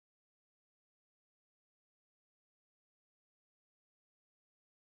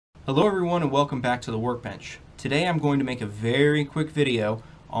Hello everyone and welcome back to the workbench. Today I'm going to make a very quick video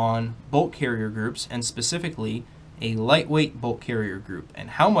on bolt carrier groups and specifically a lightweight bolt carrier group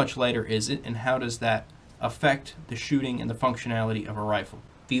and how much lighter is it and how does that affect the shooting and the functionality of a rifle.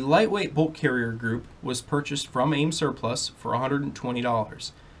 The lightweight bolt carrier group was purchased from AIM Surplus for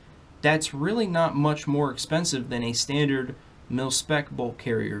 $120. That's really not much more expensive than a standard mil-spec bolt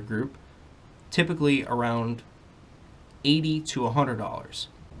carrier group, typically around $80 to $100.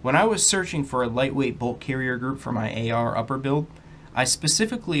 When I was searching for a lightweight bolt carrier group for my AR upper build, I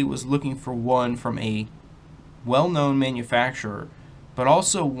specifically was looking for one from a well-known manufacturer, but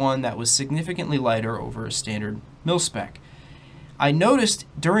also one that was significantly lighter over a standard mil-spec. I noticed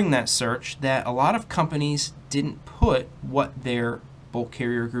during that search that a lot of companies didn't put what their bolt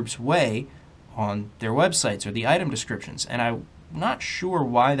carrier groups weigh on their websites or the item descriptions, and I'm not sure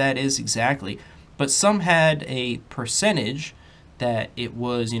why that is exactly, but some had a percentage that it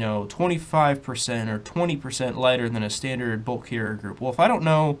was, 25% or 20% lighter than a standard bolt carrier group. Well, if I don't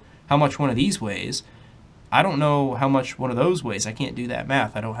know how much one of these weighs, I don't know how much one of those weighs. I can't do that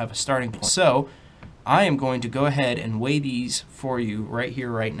math. I don't have a starting point. So I am going to go ahead and weigh these for you right here,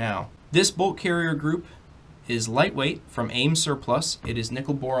 right now. This bolt carrier group is lightweight from AIM Surplus. It is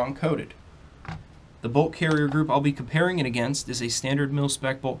nickel boron coated. The bolt carrier group I'll be comparing it against is a standard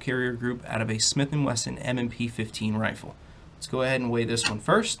mil-spec bolt carrier group out of a Smith & Wesson M&P 15 rifle. Let's go ahead and weigh this one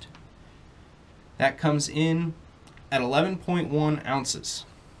first. That comes in at 11.1 ounces.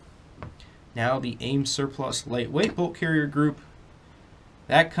 Now the AIM Surplus lightweight bolt carrier group,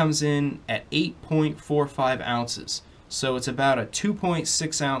 that comes in at 8.45 ounces. So it's about a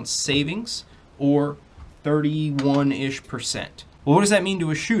 2.6 ounce savings, or 31-ish%. Well, what does that mean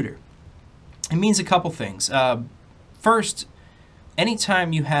to a shooter? It means a couple things. First,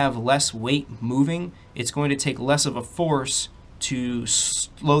 anytime you have less weight moving, it's going to take less of a force to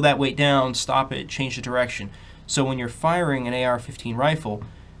slow that weight down, stop it, change the direction. So when you're firing an AR-15 rifle,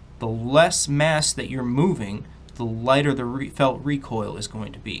 the less mass that you're moving, the lighter the felt recoil is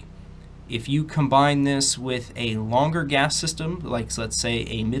going to be. If you combine this with a longer gas system, like let's say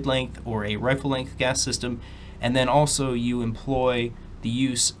a mid-length or a rifle-length gas system, and then also you employ the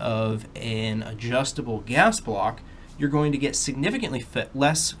use of an adjustable gas block, you're going to get significantly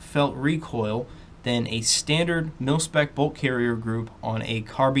less felt recoil than a standard mil-spec bolt carrier group on a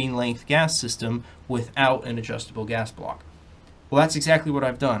carbine length gas system without an adjustable gas block. Well, that's exactly what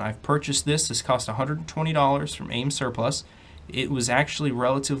I've done. I've purchased this. This cost $120 from AIM Surplus. It was actually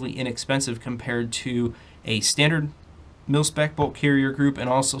relatively inexpensive compared to a standard mil-spec bolt carrier group and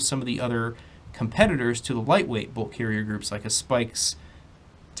also some of the other competitors to the lightweight bolt carrier groups like a Spike's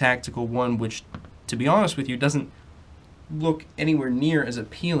Tactical one, which, to be honest with you, doesn't look anywhere near as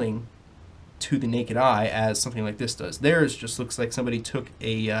appealing to the naked eye as something like this does. Theirs just looks like somebody took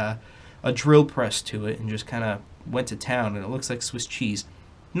a drill press to it and just kind of went to town, and it looks like Swiss cheese.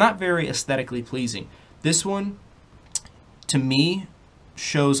 Not very aesthetically pleasing. This one, to me,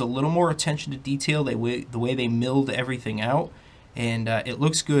 shows a little more attention to detail, the way they milled everything out, and it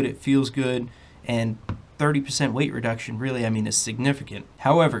looks good, it feels good, and 30% weight reduction really, is significant.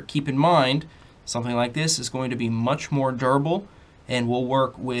 However, keep in mind, something like this is going to be much more durable and will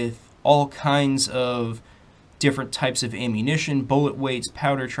work with all kinds of different types of ammunition, bullet weights,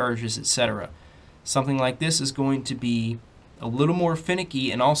 powder charges, etc. Something like this is going to be a little more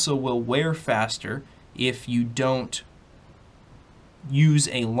finicky and also will wear faster if you don't use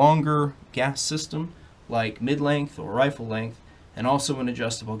a longer gas system like mid-length or rifle length, and also an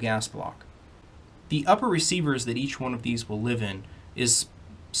adjustable gas block. The upper receivers that each one of these will live in is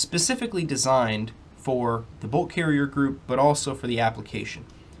specifically designed for the bolt carrier group, but also for the application.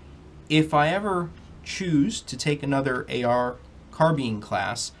 If I ever choose to take another AR carbine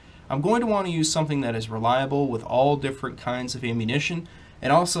class, I'm going to want to use something that is reliable with all different kinds of ammunition,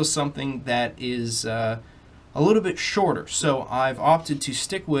 and also something that is a little bit shorter. So I've opted to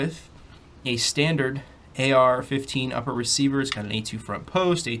stick with a standard AR-15 upper receiver. It's got an A2 front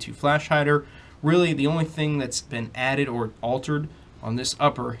post, A2 flash hider. Really, the only thing that's been added or altered on this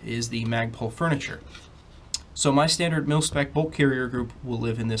upper is the Magpul furniture. So my standard mil-spec bolt carrier group will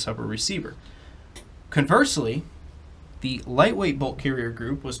live in this upper receiver. Conversely, the lightweight bolt carrier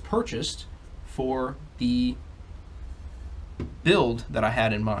group was purchased for the build that I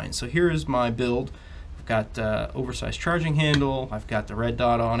had in mind. So here is my build. I've got oversized charging handle, I've got the red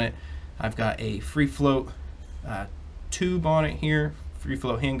dot on it, I've got a free float tube on it here, free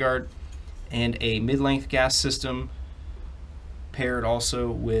float handguard, and a mid-length gas system paired also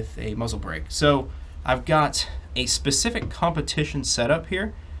with a muzzle brake. So I've got a specific competition setup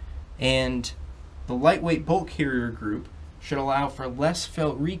here, and the lightweight bolt carrier group should allow for less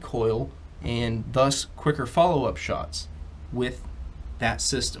felt recoil and thus quicker follow-up shots with that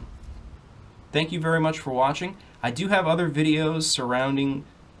system. Thank you very much for watching. I do have other videos surrounding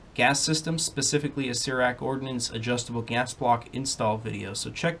gas systems, specifically a Cirac Ordnance adjustable gas block install video,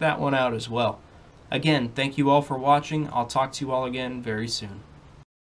 so check that one out as well. Again, thank you all for watching. I'll talk to you all again very soon.